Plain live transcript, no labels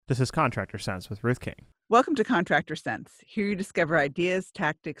This is Contractor Sense with Ruth King. Welcome to Contractor Sense. Here you discover ideas,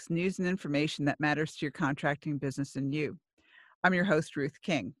 tactics, news, and information that matters to your contracting business and you. I'm your host, Ruth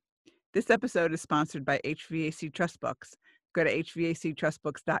King. This episode is sponsored by HVAC Trustbooks. Go to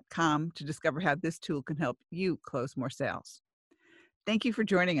hvactrustbooks.com to discover how this tool can help you close more sales. Thank you for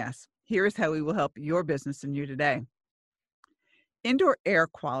joining us. Here is how we will help your business and you today. Indoor air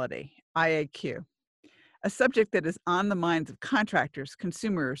quality, IAQ. A subject that is on the minds of contractors,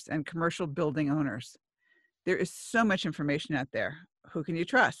 consumers, and commercial building owners. There is so much information out there. Who can you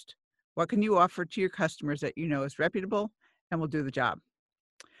trust? What can you offer to your customers that you know is reputable and will do the job?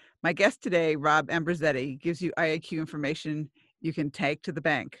 My guest today, Rob Ambrosetti, gives you IAQ information you can take to the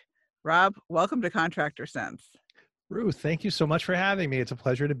bank. Rob, welcome to Contractor Sense. Ruth, thank you so much for having me. It's a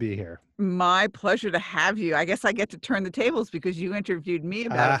pleasure to be here. My pleasure to have you. I guess I get to turn the tables because you interviewed me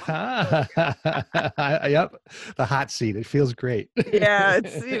about it. Yep, the hot seat. It feels great. Yeah,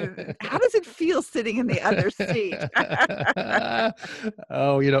 how does it feel sitting in the other seat?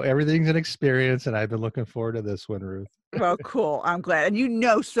 Oh, everything's an experience, and I've been looking forward to this one, Ruth. Well, cool. I'm glad. And you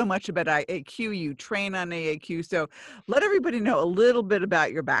know so much about IAQ. You train on IAQ. So let everybody know a little bit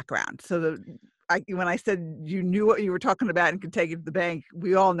about your background. So when I said you knew what you were talking about and could take it to the bank,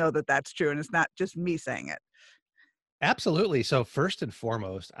 we all know that that's true. And it's not just me saying it. Absolutely. So first and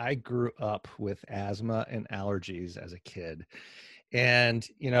foremost, I grew up with asthma and allergies as a kid. And,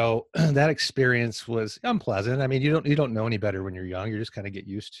 that experience was unpleasant. I mean, you don't know any better when you're young. You just kind of get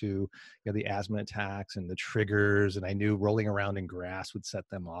used to, the asthma attacks and the triggers. And I knew rolling around in grass would set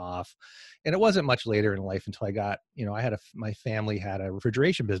them off. And it wasn't much later in life until I got, my family had a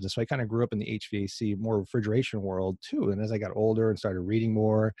refrigeration business. So I kind of grew up in the HVAC, more refrigeration world too. And as I got older and started reading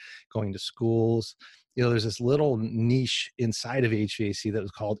more, going to schools, there's this little niche inside of HVAC that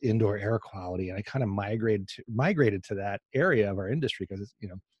was called indoor air quality. And I kind of migrated to that area of our industry because,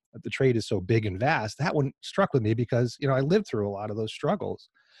 the trade is so big and vast. That one struck with me because, I lived through a lot of those struggles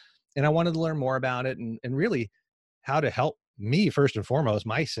and I wanted to learn more about it and really how to help me first and foremost,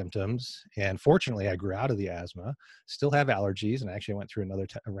 my symptoms. And fortunately I grew out of the asthma, still have allergies. And I actually went through another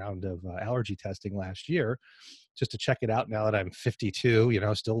round of allergy testing last year just to check it out now that I'm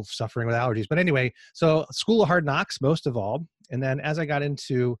 52, still suffering with allergies. But anyway, so school of hard knocks, most of all. And then as I got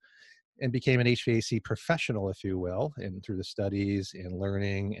into and became an HVAC professional, if you will, and through the studies and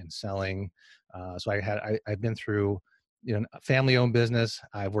learning and selling. So I've been through, a family-owned business.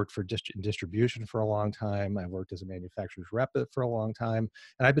 I've worked for distribution for a long time. I've worked as a manufacturer's rep for a long time.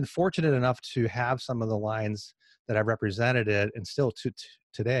 And I've been fortunate enough to have some of the lines that I've represented and still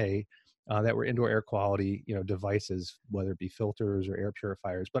today that were indoor air quality, devices, whether it be filters or air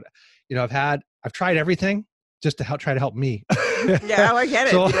purifiers. But, I've tried everything just to try to help me. Yeah, I get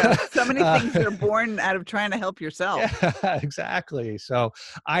it. So many things are born out of trying to help yourself. Yeah, exactly. So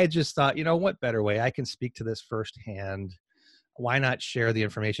I just thought, what better way? I can speak to this firsthand. Why not share the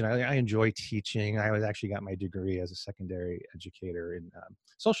information? I enjoy teaching. I actually got my degree as a secondary educator in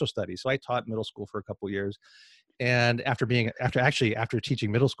social studies. So I taught middle school for a couple of years. And after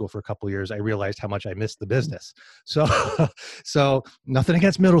teaching middle school for a couple of years, I realized how much I missed the business. So nothing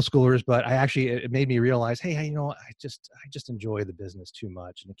against middle schoolers, but it made me realize, hey, I just enjoy the business too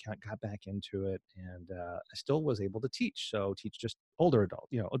much, and I got back into it, and I still was able to teach. So teach just older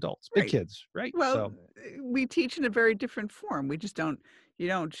adults, big kids, right? Well, we teach in a very different form. We just you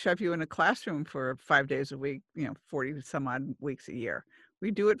don't shove you in a classroom for 5 days a week, 40 some odd weeks a year. We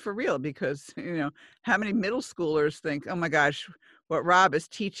do it for real because, how many middle schoolers think, oh my gosh, what Rob is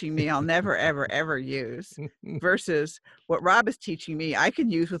teaching me, I'll never, ever, ever use versus what Rob is teaching me, I can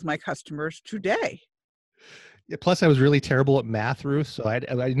use with my customers today. Yeah, plus I was really terrible at math, Ruth. So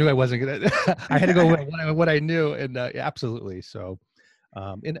I knew I wasn't going to, I had to go with what I knew. And absolutely. So,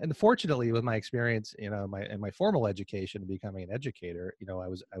 and fortunately with my experience, in my formal education, becoming an educator, I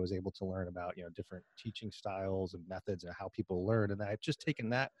was able to learn about, different teaching styles and methods and how people learn. And I've just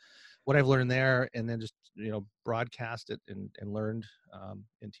taken what I've learned there and then just, broadcast it and learned,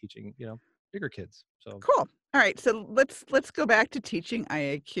 in teaching, bigger kids. So cool. All right. So let's go back to teaching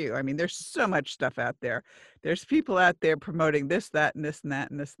IAQ. I mean, there's so much stuff out there. There's people out there promoting this, that, and this, and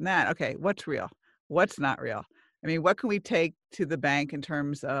that, and this, and that. Okay. What's real? What's not real? I mean, what can we take to the bank in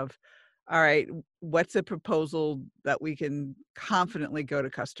terms of, all right, what's a proposal that we can confidently go to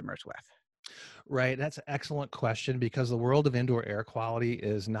customers with? Right. That's an excellent question because the world of indoor air quality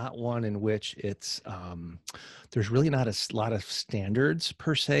is not one in which there's really not a lot of standards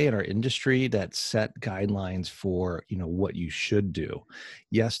per se in our industry that set guidelines for, what you should do.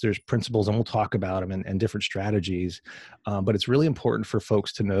 Yes, there's principles and we'll talk about them and different strategies, but it's really important for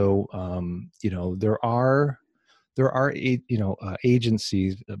folks to know, there are there are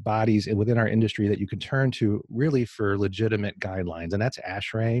agencies, bodies within our industry that you can turn to really for legitimate guidelines, and that's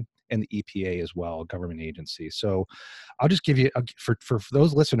ASHRAE and the EPA as well, government agency. So I'll just give you, for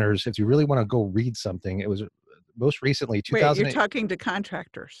those listeners, if you really want to go read something, it was most recently 2008. Wait, you're talking to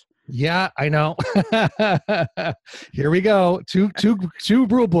contractors. Yeah, I know. Here we go. Two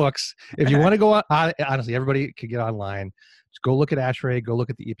rule books. If you want to go on, honestly, everybody can get online. Just go look at ASHRAE, go look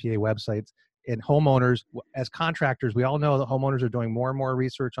at the EPA websites. And homeowners, as contractors, we all know that homeowners are doing more and more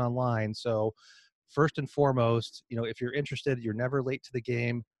research online. So first and foremost, if you're interested, you're never late to the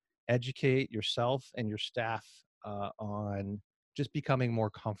game. Educate yourself and your staff on just becoming more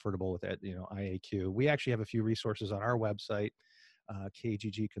comfortable with it, IAQ. We actually have a few resources on our website,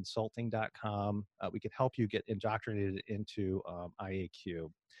 kggconsulting.com. We can help you get indoctrinated into IAQ.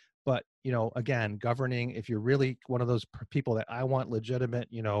 But, again, governing, if you're really one of those people that I want legitimate,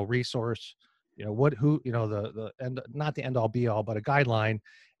 resource, the end, not the end all be all, but a guideline,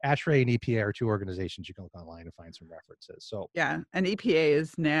 ASHRAE and EPA are two organizations you can look online and find some references. So yeah, and EPA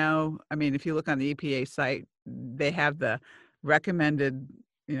is now, if you look on the EPA site, they have the recommended,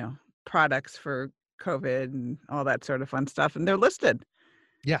 products for COVID and all that sort of fun stuff, and they're listed.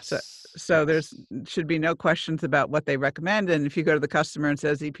 Yes. So there's should be no questions about what they recommend. And if you go to the customer and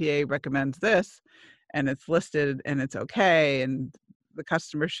says EPA recommends this, and it's listed and it's okay, and the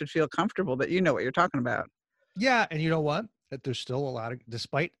customer should feel comfortable that you know what you're talking about. Yeah, and you know what? That there's still a lot of,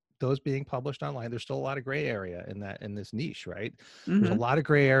 despite those being published online, there's still a lot of gray area in this niche, right? Mm-hmm. There's a lot of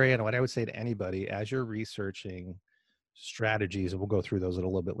gray area, and what I would say to anybody as you're researching strategies, and we'll go through those a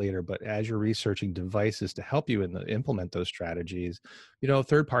little bit later, but as you're researching devices to help you implement those strategies,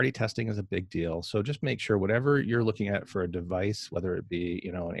 third-party testing is a big deal. So just make sure whatever you're looking at for a device, whether it be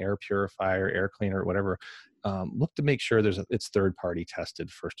an air purifier, air cleaner, whatever, look to make sure it's third-party tested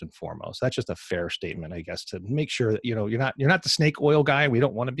first and foremost. That's just a fair statement, I guess, to make sure that you're not the snake oil guy. We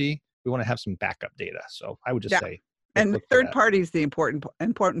don't want to be. We want to have some backup data. So I would just say. And third party is the important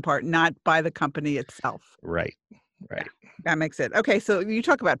part, not by the company itself. Right. Yeah, that makes it. Okay, so you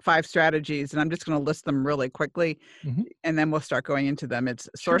talk about 5 strategies, and I'm just going to list them really quickly, and then we'll start going into them. It's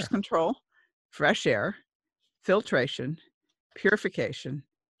source control, fresh air, filtration, purification,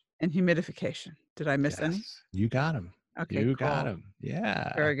 and humidification. Did I miss any? You got them. Okay, you got them.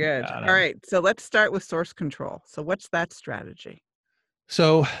 Yeah. Very good. All right, so let's start with source control. So what's that strategy?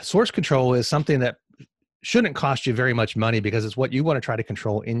 So source control is something that shouldn't cost you very much money because it's what you want to try to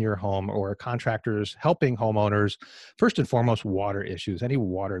control in your home, or contractors helping homeowners. First and foremost, water issues, any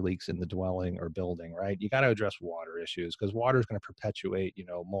water leaks in the dwelling or building, right? You got to address water issues because water is going to perpetuate,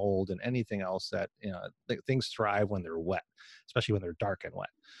 mold and anything else that, things thrive when they're wet, especially when they're dark and wet.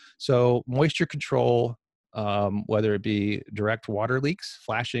 So moisture control, whether it be direct water leaks,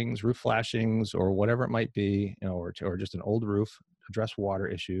 flashings, roof flashings, or whatever it might be, or just an old roof, address water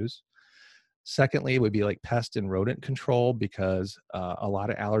issues. Secondly, would be like pest and rodent control, because a lot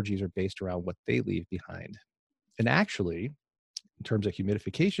of allergies are based around what they leave behind. And actually, in terms of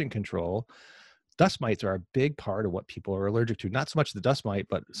humidification control, dust mites are a big part of what people are allergic to. Not so much the dust mite,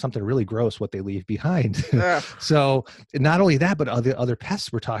 but something really gross, what they leave behind. So not only that, but other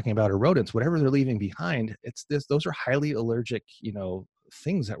pests we're talking about, or rodents, whatever they're leaving behind, those are highly allergic,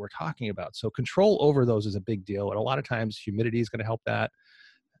 things that we're talking about. So control over those is a big deal. And a lot of times humidity is going to help that.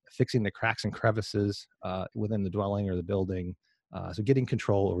 Fixing the cracks and crevices within the dwelling or the building. So getting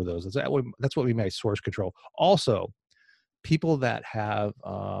control over those. That's what we mean by source control. Also, people that have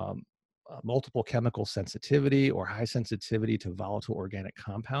multiple chemical sensitivity or high sensitivity to volatile organic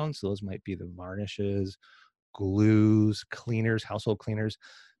compounds. So those might be the varnishes, glues, cleaners, household cleaners.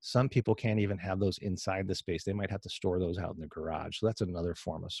 Some people can't even have those inside the space. They might have to store those out in the garage. So that's another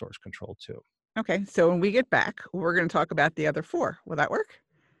form of source control too. Okay. So when we get back, we're going to talk about the other 4. Will that work?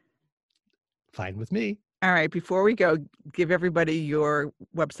 Fine with me. All right. Before we go, give everybody your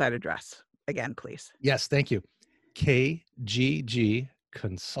website address again, please. Yes, thank you.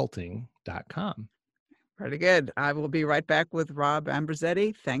 kggconsulting.com. Pretty good. I will be right back with Rob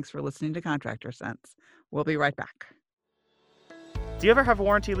Ambrosetti. Thanks for listening to Contractor Sense. We'll be right back. Do you ever have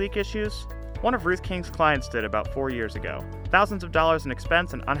warranty leak issues? One of Ruth King's clients did about 4 years ago. Thousands of dollars in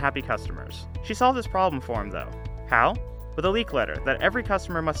expense and unhappy customers. She solved this problem for him, though. How? With a leak letter that every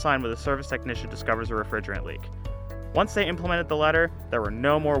customer must sign when a service technician discovers a refrigerant leak. Once they implemented the letter, there were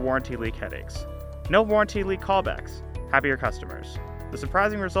no more warranty leak headaches. No warranty leak callbacks. Happier customers. The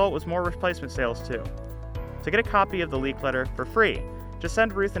surprising result was more replacement sales too. To get a copy of the leak letter for free, just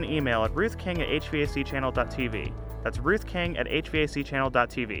send Ruth an email at ruthking@hvacchannel.tv. That's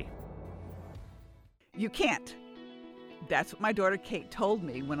ruthking@hvacchannel.tv. You can't. That's what my daughter Kate told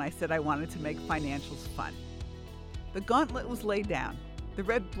me when I said I wanted to make financials fun. The gauntlet was laid down. The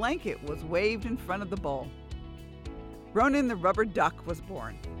red blanket was waved in front of the bowl. Ronan the Rubber Duck was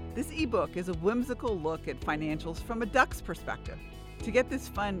born. This ebook is a whimsical look at financials from a duck's perspective. To get this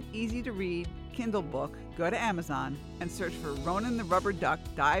fun, easy-to-read Kindle book, go to Amazon and search for Ronan the Rubber Duck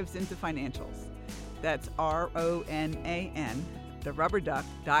Dives into Financials. That's R-O-N-A-N. The Rubber Duck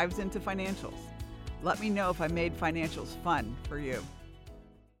Dives into Financials. Let me know if I made financials fun for you.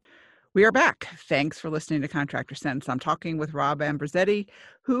 We are back. Thanks for listening to Contractor Sense. I'm talking with Rob Ambrosetti,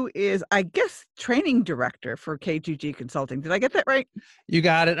 who is, I guess, training director for KGG Consulting. Did I get that right? You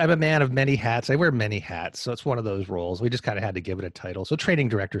got it. I'm a man of many hats. I wear many hats, so it's one of those roles. We just kind of had to give it a title. So training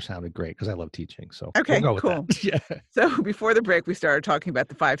director sounded great because I love teaching. So okay, we'll go cool. with that. Yeah. So before the break, we started talking about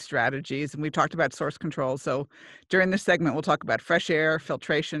the 5 strategies, and we talked about source control. So during this segment, we'll talk about fresh air,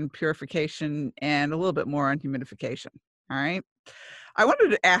 filtration, purification, and a little bit more on humidification. All right. I wanted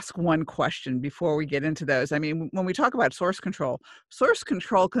to ask one question before we get into those. I mean, when we talk about source control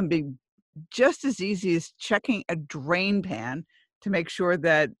can be just as easy as checking a drain pan to make sure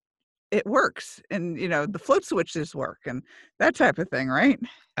that it works and, the float switches work and that type of thing, right?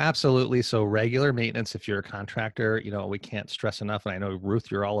 Absolutely. So regular maintenance, if you're a contractor, we can't stress enough. And I know,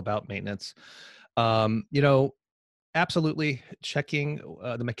 Ruth, you're all about maintenance. Absolutely checking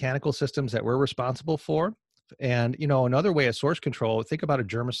the mechanical systems that we're responsible for. And, another way of source control, think about a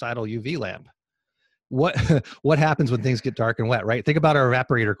germicidal UV lamp. What happens when things get dark and wet, right? Think about our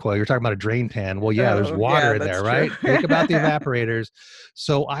evaporator coil. You're talking about a drain pan. Well, yeah, there's water in there, right? Think about the evaporators.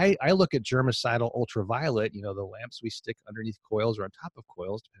 So I look at germicidal ultraviolet, the lamps we stick underneath coils or on top of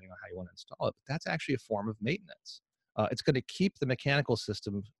coils, depending on how you want to install it. But that's actually a form of maintenance. It's going to keep the mechanical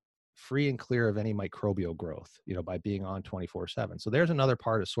system free and clear of any microbial growth, by being on 24/7. So there's another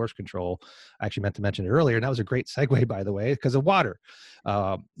part of source control. I actually meant to mention it earlier, and that was a great segue, by the way, because of water,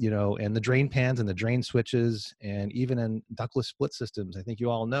 and the drain pans and the drain switches, and even in ductless split systems. I think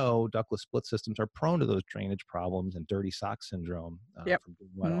you all know ductless split systems are prone to those drainage problems and dirty sock syndrome from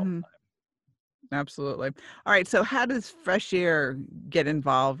being wet all the time. Absolutely. All right. So how does fresh air get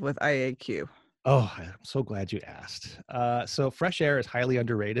involved with IAQ? Oh, I'm so glad you asked. So fresh air is highly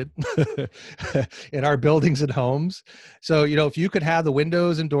underrated in our buildings and homes. So, if you could have the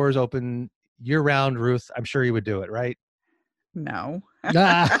windows and doors open year round, Ruth, I'm sure you would do it, right? No.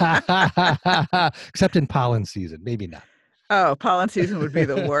 Except in pollen season, maybe not. Oh, pollen season would be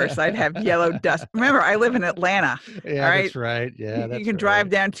the worst. I'd have yellow dust. Remember, I live in Atlanta. Yeah, right? That's right. Yeah, you can drive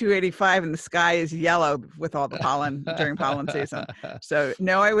down 285 and the sky is yellow with all the pollen during pollen season. So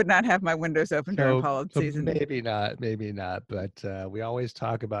no, I would not have my windows open during pollen season. Maybe not. But we always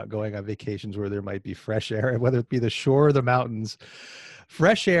talk about going on vacations where there might be fresh air, whether it be the shore or the mountains.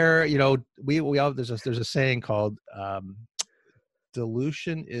 Fresh air, we all there's a saying called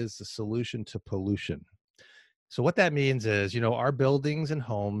dilution is the solution to pollution. So what that means is, our buildings and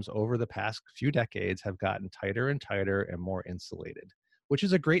homes over the past few decades have gotten tighter and tighter and more insulated, which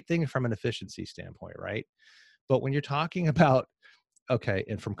is a great thing from an efficiency standpoint, right? But when you're talking about,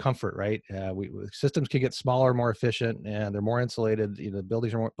 and from comfort, right? Systems can get smaller, more efficient, and they're more insulated. The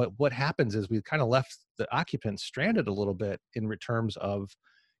buildings are more, but what happens is we kind of left the occupants stranded a little bit in terms of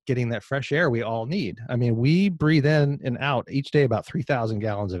getting that fresh air we all need. I mean, we breathe in and out each day about 3,000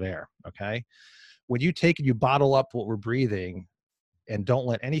 gallons of air, okay? When you take and you bottle up what we're breathing and don't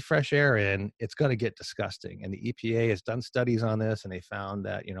let any fresh air in, it's going to get disgusting. And the EPA has done studies on this, and they found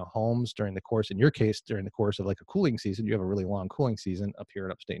that, homes during the course, in your case, during the course of like a cooling season, you have a really long cooling season. Up here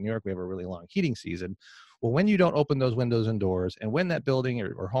in upstate New York, we have a really long heating season. Well, when you don't open those windows and doors, and when that building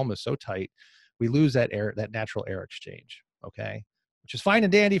or home is so tight, we lose that air, that natural air exchange, okay? Which is fine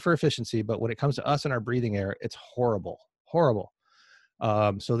and dandy for efficiency, but when it comes to us and our breathing air, it's horrible.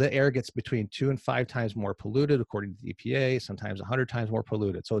 So the air gets between 2 and 5 times more polluted, according to the EPA, sometimes 100 times more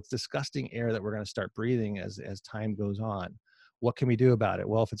polluted. So it's disgusting air that we're going to start breathing as time goes on. What can we do about it?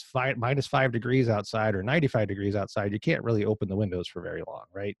 Well, if it's minus 5 degrees outside or 95 degrees outside, you can't really open the windows for very long,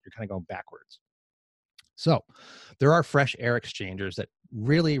 right? You're kind of going backwards. So there are fresh air exchangers that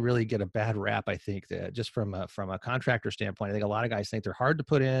really, really get a bad rap, I think, that just from a contractor standpoint. I think a lot of guys think they're hard to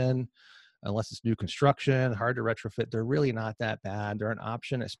put in, unless it's new construction, hard to retrofit. They're really not that bad. They're an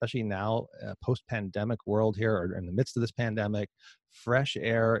option, especially now, post-pandemic world here, or in the midst of this pandemic. Fresh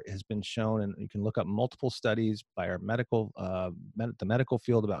air has been shown, and you can look up multiple studies by our the medical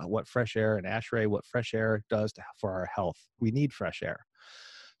field about what fresh air, and ASHRAE, what fresh air does for our health. We need fresh air.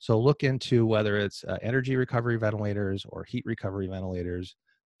 So look into whether it's energy recovery ventilators or heat recovery ventilators.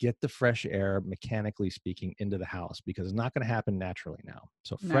 Get the fresh air, mechanically speaking, into the house, because it's not going to happen naturally now.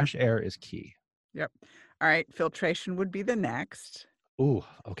 So fresh air is key. Yep. All right. Filtration would be the next. Ooh,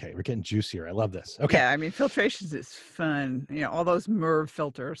 okay. We're getting juicier. I love this. Okay. Yeah, I mean, filtrations is fun. All those MERV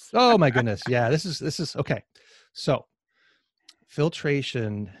filters. Oh my goodness. Yeah, this is okay. So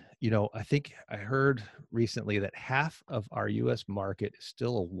filtration, I think I heard recently that half of our US market is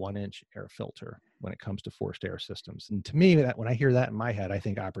still a 1-inch air filter when it comes to forced air systems. And to me, that when I hear that in my head, I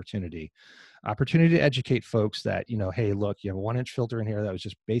think opportunity to educate folks that, hey, look, you have a 1-inch filter in here that was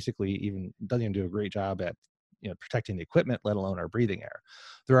just basically doesn't even do a great job at protecting the equipment, let alone our breathing air.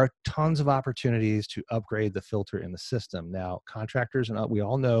 There are tons of opportunities to upgrade the filter in the system. Now, contractors, and we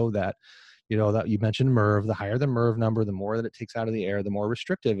all know that, that you mentioned MERV, the higher the MERV number, the more that it takes out of the air, the more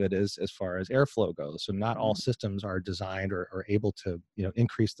restrictive it is as far as airflow goes. So not all systems are designed or able to,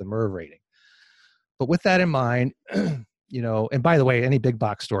 increase the MERV rating. But with that in mind, and by the way, any big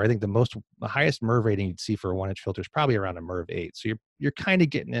box store, I think the highest MERV rating you'd see for a 1-inch filter is probably around a MERV 8. So you're kind of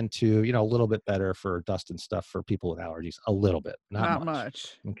getting into, a little bit better for dust and stuff for people with allergies, a little bit, not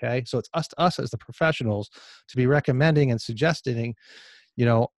much. Okay. So it's us as the professionals to be recommending and suggesting,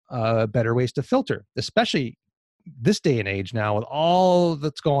 better ways to filter, especially this day and age now with all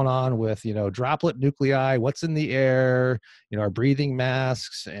that's going on with, droplet nuclei, what's in the air, our breathing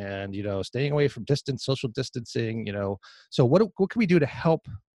masks and, staying away from social distancing, so what can we do to help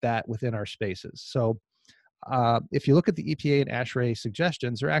that within our spaces? So if you look at the EPA and ASHRAE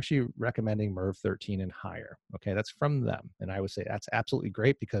suggestions, they're actually recommending MERV 13 and higher. Okay, that's from them. And I would say that's absolutely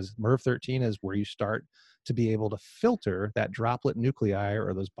great because MERV 13 is where you start to be able to filter that droplet nuclei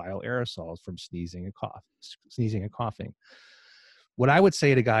or those bioaerosols from sneezing and coughing. What I would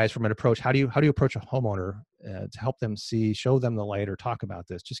say to guys from an approach, how do you approach a homeowner to help them show them the light or talk about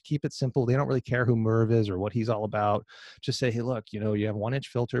this? Just keep it simple. They don't really care who MERV is or what he's all about. Just say, hey, look, you have a 1-inch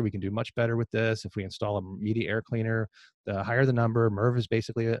filter. We can do much better with this. If we install a media air cleaner, the higher the number, MERV is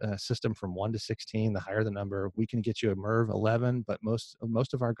basically a system from 1 to 16. The higher the number, we can get you a MERV 11, but most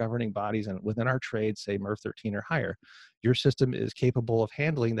of our governing bodies and within our trade say MERV 13 or higher. Your system is capable of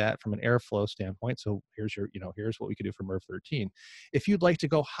handling that from an airflow standpoint. So here's what we can do for MERV 13. If you'd like to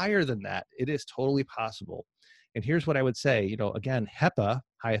go higher than that, it is totally possible. And here's what I would say, again, HEPA,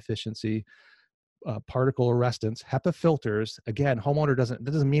 high efficiency particle arrestants, HEPA filters, again, that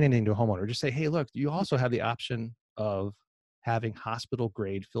doesn't mean anything to a homeowner. Just say, hey, look, you also have the option of having hospital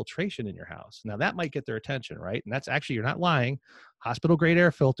grade filtration in your house. Now that might get their attention, right? And that's actually, you're not lying. Hospital grade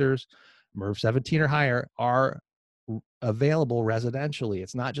air filters, MERV 17 or higher, are available residentially.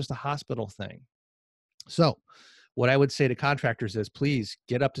 It's not just a hospital thing. So what I would say to contractors is please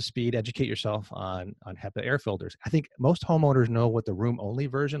get up to speed, educate yourself on HEPA air filters. I think most homeowners know what the room only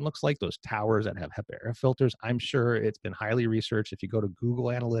version looks like, those towers that have HEPA air filters. I'm sure it's been highly researched. If you go to Google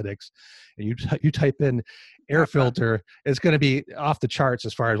Analytics and you type in air filter, it's going to be off the charts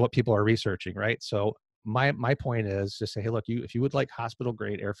as far as what people are researching, right? So my point is just say, hey, look, if you would like hospital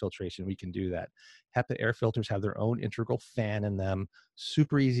grade air filtration, we can do that. HEPA air filters have their own integral fan in them,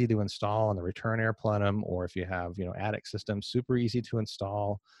 super easy to install on the return air plenum, or if you have, attic systems, super easy to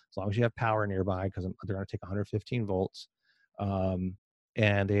install as long as you have power nearby, because they're going to take 115 volts.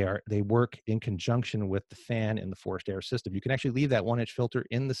 And they work in conjunction with the fan in the forced air system. You can actually leave that 1-inch filter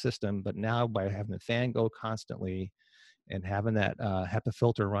in the system, but now by having the fan go constantly and having that HEPA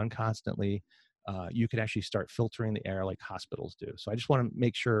filter run constantly, you can actually start filtering the air like hospitals do. So I just want to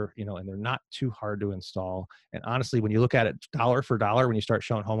make sure, and they're not too hard to install. And honestly, when you look at it dollar for dollar, when you start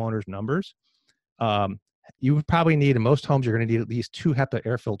showing homeowners numbers, you would probably need, in most homes, you're going to need at least 2 HEPA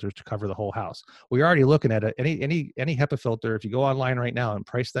air filters to cover the whole house. We're already looking at it. Any HEPA filter, if you go online right now and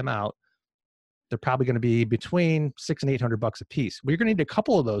price them out, they're probably going to be between $600 and $800 a piece. Well, you're going to need a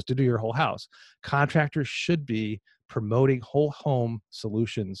couple of those to do your whole house. Contractors should be promoting whole home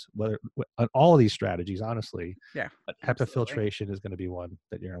solutions, whether on all of these strategies, honestly. Yeah. But HEPA filtration is going to be one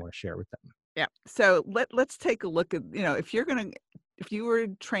that you're going to want to share with them. Yeah. So let's take a look at, if you were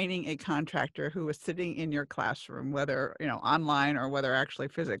training a contractor who was sitting in your classroom, whether, online or whether actually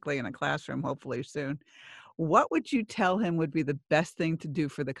physically in a classroom, hopefully soon, what would you tell him would be the best thing to do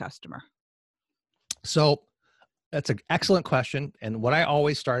for the customer? So that's an excellent question. And what I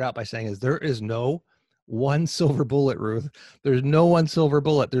always start out by saying is there is no one silver bullet, Ruth. There's no one silver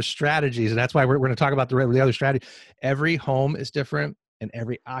bullet. There's strategies. And that's why we're going to talk about the other strategy. Every home is different and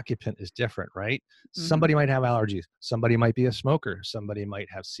every occupant is different, right? Mm-hmm. Somebody might have allergies. Somebody might be a smoker. Somebody might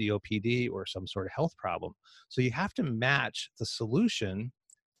have COPD or some sort of health problem. So you have to match the solution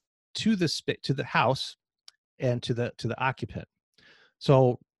to the house and to the occupant.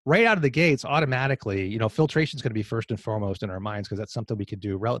 So right out of the gates, automatically, filtration is going to be first and foremost in our minds because that's something we could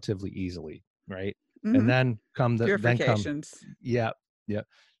do relatively easily, right? Mm-hmm. And then come the purifications. Yeah.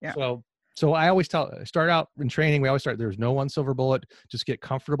 So I always start out in training. We always start, there's no one silver bullet. Just get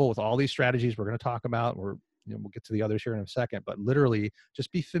comfortable with all these strategies we're going to talk about. We'll get to the others here in a second, but literally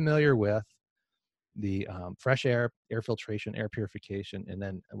just be familiar with the fresh air, air filtration, air purification. And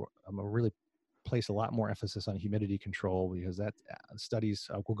then I'm going to really place a lot more emphasis on humidity control, because that studies,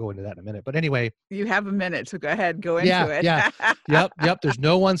 we'll go into that in a minute. But anyway, you have a minute, so go ahead, go into it. Yep. There's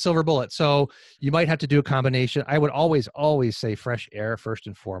no one silver bullet. So you might have to do a combination. I would always say fresh air first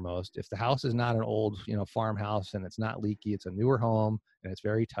and foremost. If the house is not an old, farmhouse and it's not leaky, it's a newer home and it's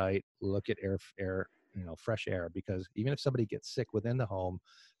very tight, look at air, fresh air, because even if somebody gets sick within the home,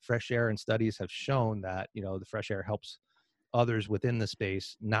 fresh air, and studies have shown that, the fresh air helps others within the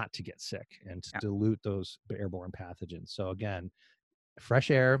space not to get sick and to dilute those airborne pathogens. So again, fresh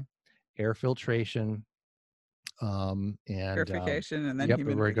air, air filtration, and purification, and then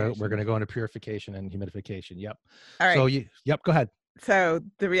humidification. We're going to go into purification and humidification. Yep. All right. So go ahead. So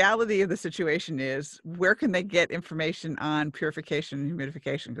the reality of the situation is, where can they get information on purification and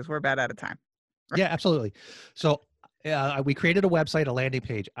humidification? Because we're about out of time. Yeah, absolutely. So we created a website, a landing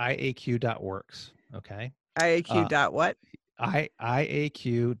page, iaq.works. Okay. IAQ. What?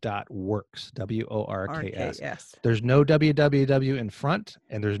 IAQ.works, WORKS. Yes. There's no www in front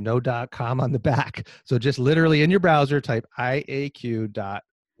and there's no .com on the back. So just literally in your browser, type IAQ.works.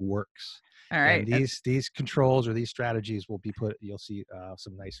 All right. And these controls or these strategies will be you'll see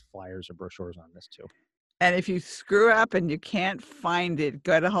some nice flyers or brochures on this too. And if you screw up and you can't find it,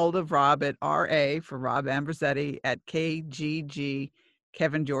 get a hold of Rob at RA for Rob Ambrosetti at KGG,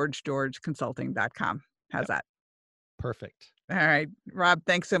 KevinGeorgeConsulting.com. How's that? Perfect. All right. Rob,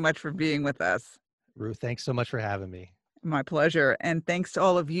 thanks so much for being with us. Ruth, thanks so much for having me. My pleasure. And thanks to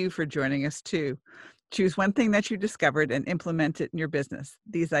all of you for joining us too. Choose one thing that you discovered and implement it in your business.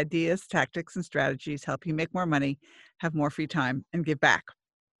 These ideas, tactics, and strategies help you make more money, have more free time, and give back.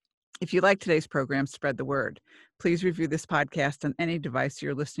 If you like today's program, spread the word. Please review this podcast on any device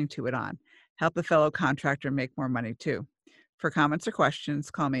you're listening to it on. Help a fellow contractor make more money too. For comments or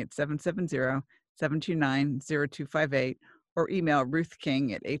questions, call me at 770-729-0258 or email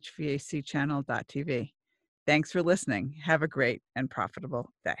ruthking@hvacchannel.tv. Thanks for listening. Have a great and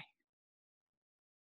profitable day.